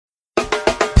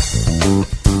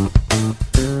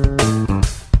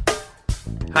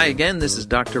Hi again, this is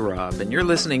Dr. Rob, and you're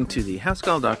listening to the House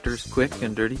Call Doctor's quick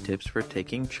and dirty tips for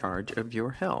taking charge of your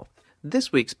health.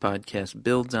 This week's podcast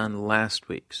builds on last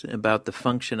week's about the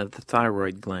function of the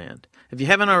thyroid gland. If you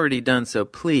haven't already done so,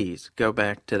 please go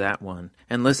back to that one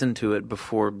and listen to it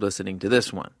before listening to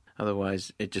this one.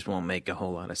 Otherwise, it just won't make a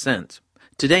whole lot of sense.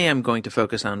 Today I'm going to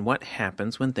focus on what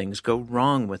happens when things go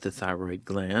wrong with the thyroid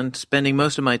gland, spending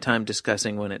most of my time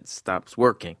discussing when it stops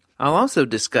working. I'll also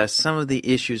discuss some of the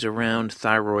issues around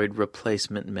thyroid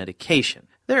replacement medication.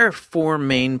 There are 4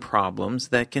 main problems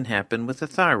that can happen with the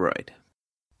thyroid.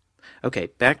 Okay,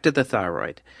 back to the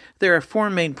thyroid. There are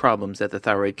 4 main problems that the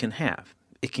thyroid can have.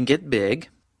 It can get big,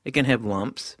 it can have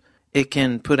lumps, it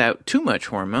can put out too much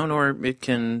hormone, or it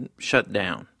can shut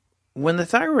down. When the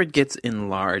thyroid gets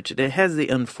enlarged, it has the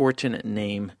unfortunate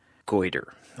name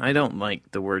goiter. I don't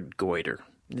like the word goiter.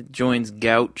 It joins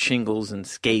gout, shingles, and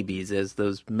scabies as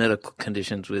those medical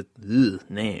conditions with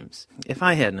names. If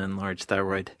I had an enlarged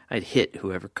thyroid, I'd hit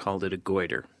whoever called it a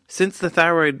goiter. Since the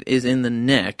thyroid is in the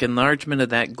neck, enlargement of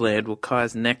that gland will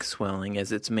cause neck swelling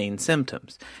as its main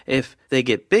symptoms. If they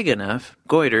get big enough,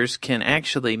 goiters can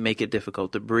actually make it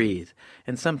difficult to breathe,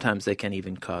 and sometimes they can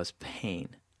even cause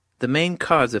pain. The main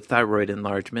cause of thyroid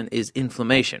enlargement is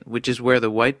inflammation, which is where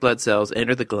the white blood cells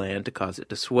enter the gland to cause it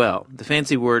to swell. The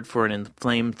fancy word for an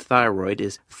inflamed thyroid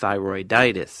is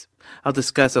thyroiditis. I'll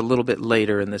discuss a little bit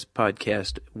later in this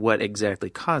podcast what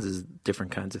exactly causes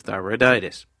different kinds of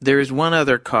thyroiditis. There is one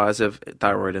other cause of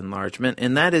thyroid enlargement,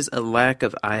 and that is a lack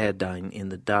of iodine in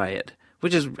the diet,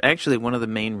 which is actually one of the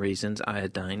main reasons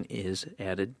iodine is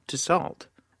added to salt.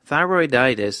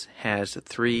 Thyroiditis has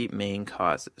 3 main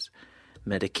causes: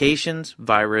 medications,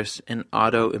 virus, and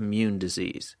autoimmune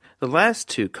disease. The last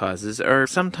 2 causes are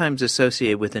sometimes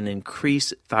associated with an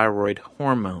increased thyroid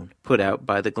hormone put out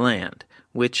by the gland,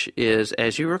 which is,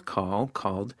 as you recall,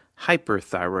 called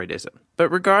hyperthyroidism. But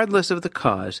regardless of the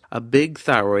cause, a big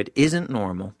thyroid isn't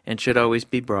normal and should always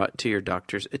be brought to your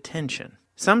doctor's attention.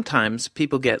 Sometimes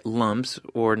people get lumps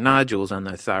or nodules on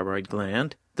their thyroid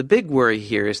gland. The big worry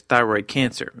here is thyroid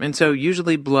cancer, and so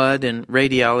usually blood and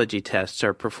radiology tests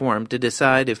are performed to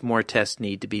decide if more tests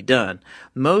need to be done.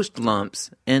 Most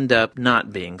lumps end up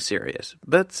not being serious,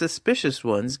 but suspicious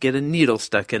ones get a needle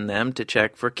stuck in them to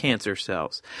check for cancer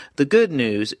cells. The good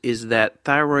news is that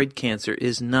thyroid cancer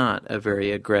is not a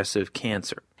very aggressive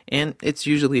cancer, and it's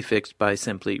usually fixed by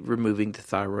simply removing the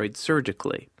thyroid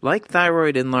surgically. Like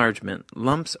thyroid enlargement,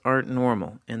 lumps aren't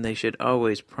normal, and they should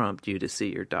always prompt you to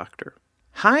see your doctor.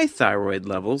 High thyroid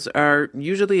levels are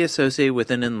usually associated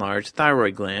with an enlarged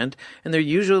thyroid gland, and they're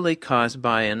usually caused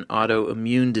by an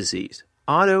autoimmune disease.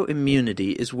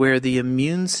 Autoimmunity is where the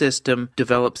immune system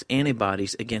develops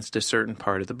antibodies against a certain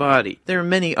part of the body. There are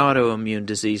many autoimmune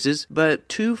diseases, but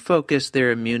 2 focus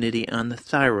their immunity on the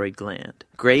thyroid gland: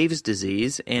 Graves'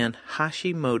 disease and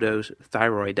Hashimoto's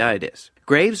thyroiditis.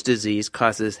 Graves' disease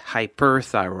causes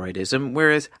hyperthyroidism,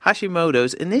 whereas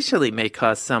Hashimoto's initially may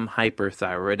cause some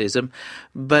hyperthyroidism,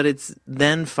 but it's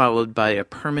then followed by a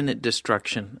permanent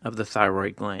destruction of the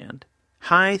thyroid gland.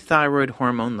 High thyroid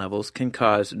hormone levels can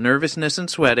cause nervousness and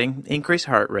sweating, increased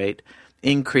heart rate,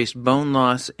 increased bone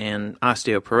loss and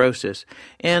osteoporosis,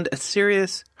 and a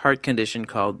serious heart condition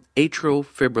called atrial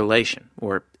fibrillation,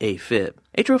 or AFib.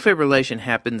 Atrial fibrillation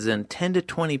happens in 10 to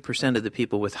 20% of the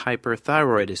people with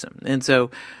hyperthyroidism, and so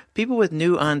people with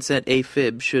new onset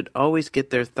AFib should always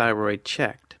get their thyroid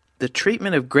checked. The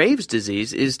treatment of Graves'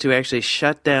 disease is to actually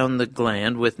shut down the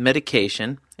gland with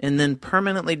medication and then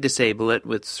permanently disable it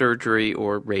with surgery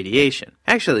or radiation.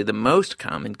 Actually, the most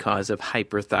common cause of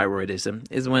hyperthyroidism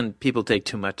is when people take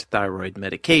too much thyroid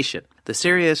medication. The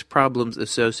serious problems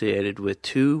associated with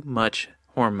too much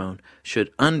hormone should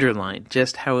underline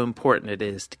just how important it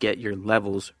is to get your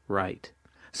levels right.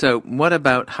 So what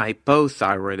about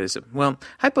hypothyroidism? Well,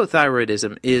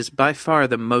 hypothyroidism is by far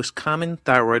the most common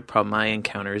thyroid problem I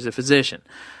encounter as a physician.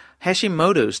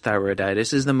 Hashimoto's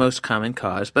thyroiditis is the most common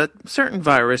cause, but certain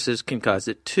viruses can cause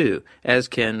it too, as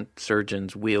can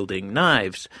surgeons wielding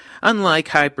knives. Unlike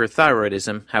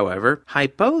hyperthyroidism, however,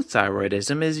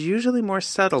 hypothyroidism is usually more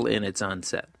subtle in its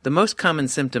onset. The most common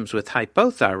symptoms with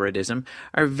hypothyroidism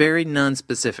are very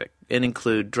nonspecific and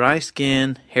include dry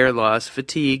skin, hair loss,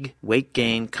 fatigue, weight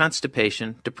gain,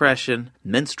 constipation, depression,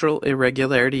 menstrual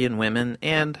irregularity in women,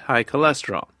 and high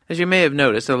cholesterol. As you may have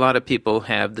noticed, a lot of people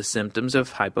have the symptoms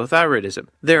of hypothyroidism.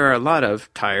 There are a lot of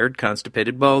tired,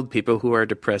 constipated, bald people who are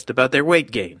depressed about their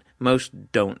weight gain.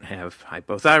 Most don't have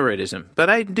hypothyroidism, but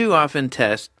I do often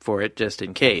test for it just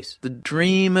in case. The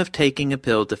dream of taking a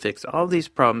pill to fix all these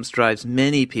problems drives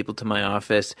many people to my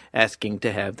office asking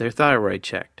to have their thyroid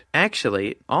checked.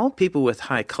 Actually, all people with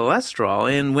high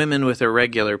cholesterol and women with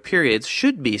irregular periods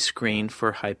should be screened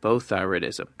for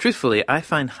hypothyroidism. Truthfully, I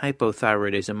find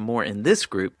hypothyroidism more in this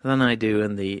group than I do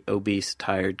in the obese,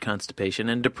 tired, constipation,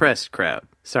 and depressed crowd.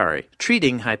 Sorry.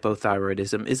 Treating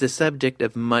hypothyroidism is a subject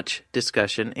of much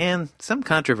discussion and some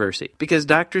controversy because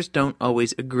doctors don't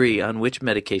always agree on which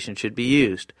medication should be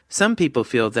used. Some people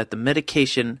feel that the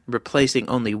medication replacing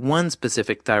only one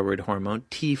specific thyroid hormone,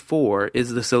 T4, is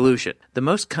the solution. The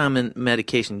most common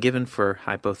medication given for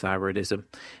hypothyroidism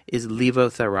is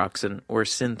levothyroxine or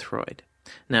Synthroid.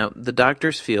 Now, the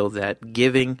doctors feel that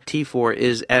giving T4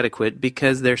 is adequate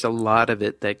because there's a lot of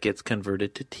it that gets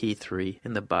converted to T3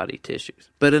 in the body tissues.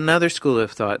 But another school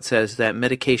of thought says that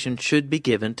medication should be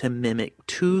given to mimic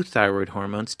two thyroid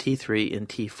hormones, T3 and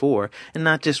T4, and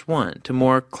not just one, to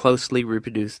more closely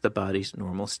reproduce the body's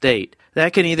normal state.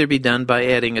 That can either be done by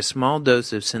adding a small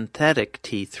dose of synthetic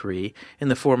T3 in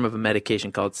the form of a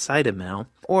medication called Cytomel,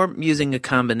 or using a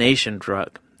combination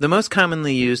drug. The most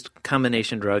commonly used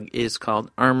combination drug is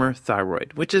called Armour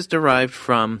Thyroid, which is derived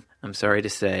from, I'm sorry to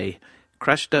say,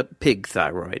 crushed up pig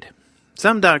thyroid.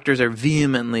 Some doctors are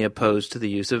vehemently opposed to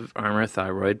the use of Armour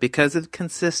Thyroid because of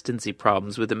consistency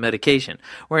problems with the medication,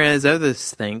 whereas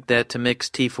others think that to mix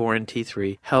T4 and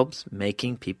T3 helps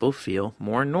making people feel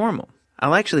more normal.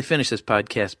 I'll actually finish this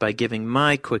podcast by giving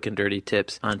my quick and dirty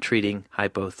tips on treating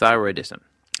hypothyroidism.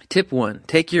 Tip 1,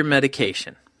 take your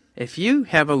medication. If you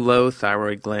have a low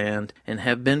thyroid gland and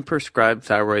have been prescribed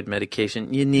thyroid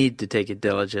medication, you need to take it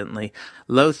diligently.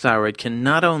 Low thyroid can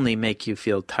not only make you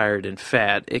feel tired and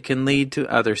fat, it can lead to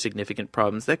other significant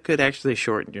problems that could actually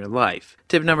shorten your life.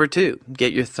 Tip number 2,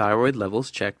 get your thyroid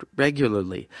levels checked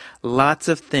regularly. Lots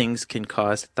of things can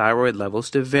cause thyroid levels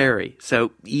to vary,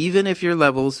 so even if your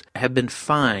levels have been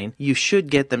fine, you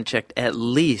should get them checked at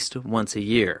least once a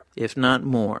year, if not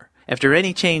more. After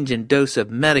any change in dose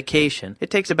of medication, it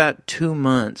takes about 2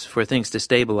 months for things to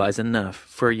stabilize enough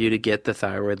for you to get the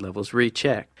thyroid levels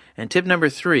rechecked. And tip number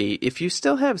 3, if you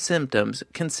still have symptoms,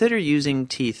 consider using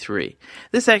T3.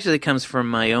 This actually comes from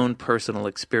my own personal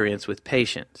experience with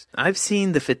patients. I've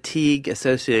seen the fatigue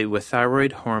associated with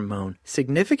thyroid hormone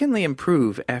significantly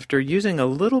improve after using a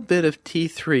little bit of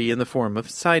T3 in the form of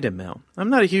Cytomel. I'm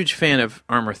not a huge fan of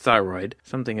Armour Thyroid.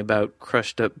 Something about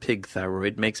crushed up pig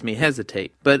thyroid makes me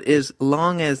hesitate. But as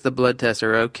long as the blood tests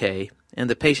are okay, and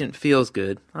the patient feels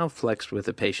good, I'll flex with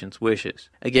the patient's wishes.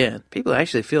 Again, people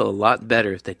actually feel a lot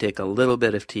better if they take a little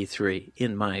bit of T3,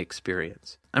 in my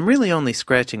experience. I'm really only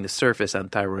scratching the surface on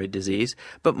thyroid disease,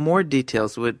 but more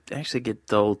details would actually get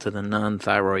dull to the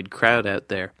non-thyroid crowd out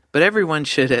there. But everyone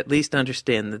should at least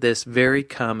understand this very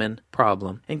common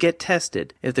problem and get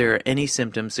tested if there are any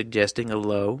symptoms suggesting a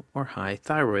low or high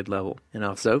thyroid level. And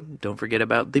also, don't forget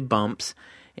about the bumps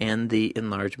and the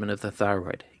enlargement of the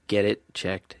thyroid. Get it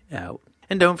checked out.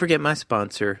 And don't forget my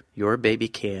sponsor,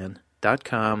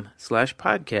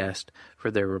 yourbabycan.com/podcast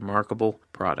for their remarkable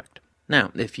product.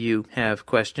 Now, if you have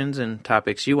questions and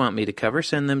topics you want me to cover,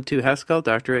 send them to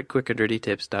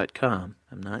housegalldoctor@quickanddirtytips.com.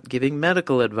 I'm not giving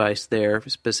medical advice there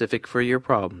specific for your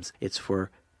problems. It's for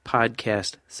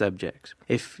podcast subjects.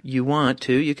 If you want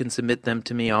to, you can submit them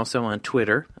to me also on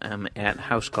Twitter. I'm at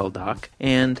HouseCallDoc,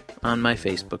 and on my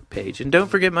Facebook page. And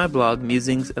don't forget my blog,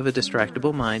 Musings of a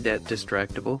Distractible Mind, at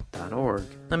distractible.org.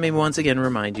 Let me once again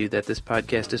remind you that this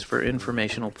podcast is for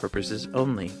informational purposes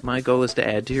only. My goal is to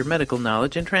add to your medical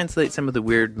knowledge and translate some of the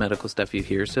weird medical stuff you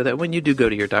hear so that when you do go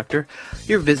to your doctor,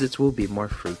 your visits will be more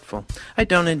fruitful. I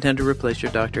don't intend to replace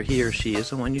your doctor. He or she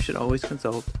is the one you should always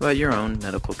consult about your own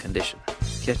medical condition.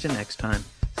 Catch you next time.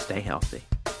 Stay healthy.